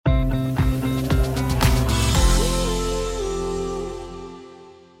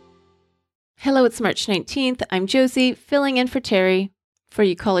Hello, it's March 19th. I'm Josie, filling in for Terry. For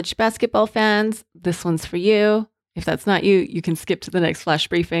you college basketball fans, this one's for you. If that's not you, you can skip to the next flash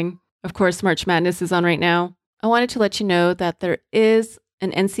briefing. Of course, March Madness is on right now. I wanted to let you know that there is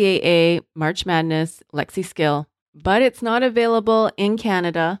an NCAA March Madness Lexi skill, but it's not available in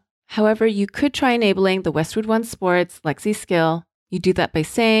Canada. However, you could try enabling the Westwood One Sports Lexi skill. You do that by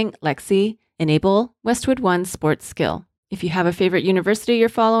saying, Lexi, enable Westwood One Sports skill. If you have a favorite university you're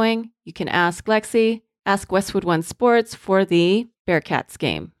following, you can ask Lexi, ask Westwood One Sports for the Bearcats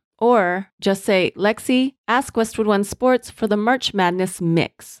game. Or just say, Lexi, ask Westwood One Sports for the March Madness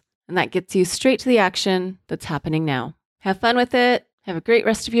mix. And that gets you straight to the action that's happening now. Have fun with it. Have a great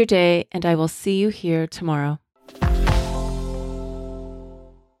rest of your day, and I will see you here tomorrow.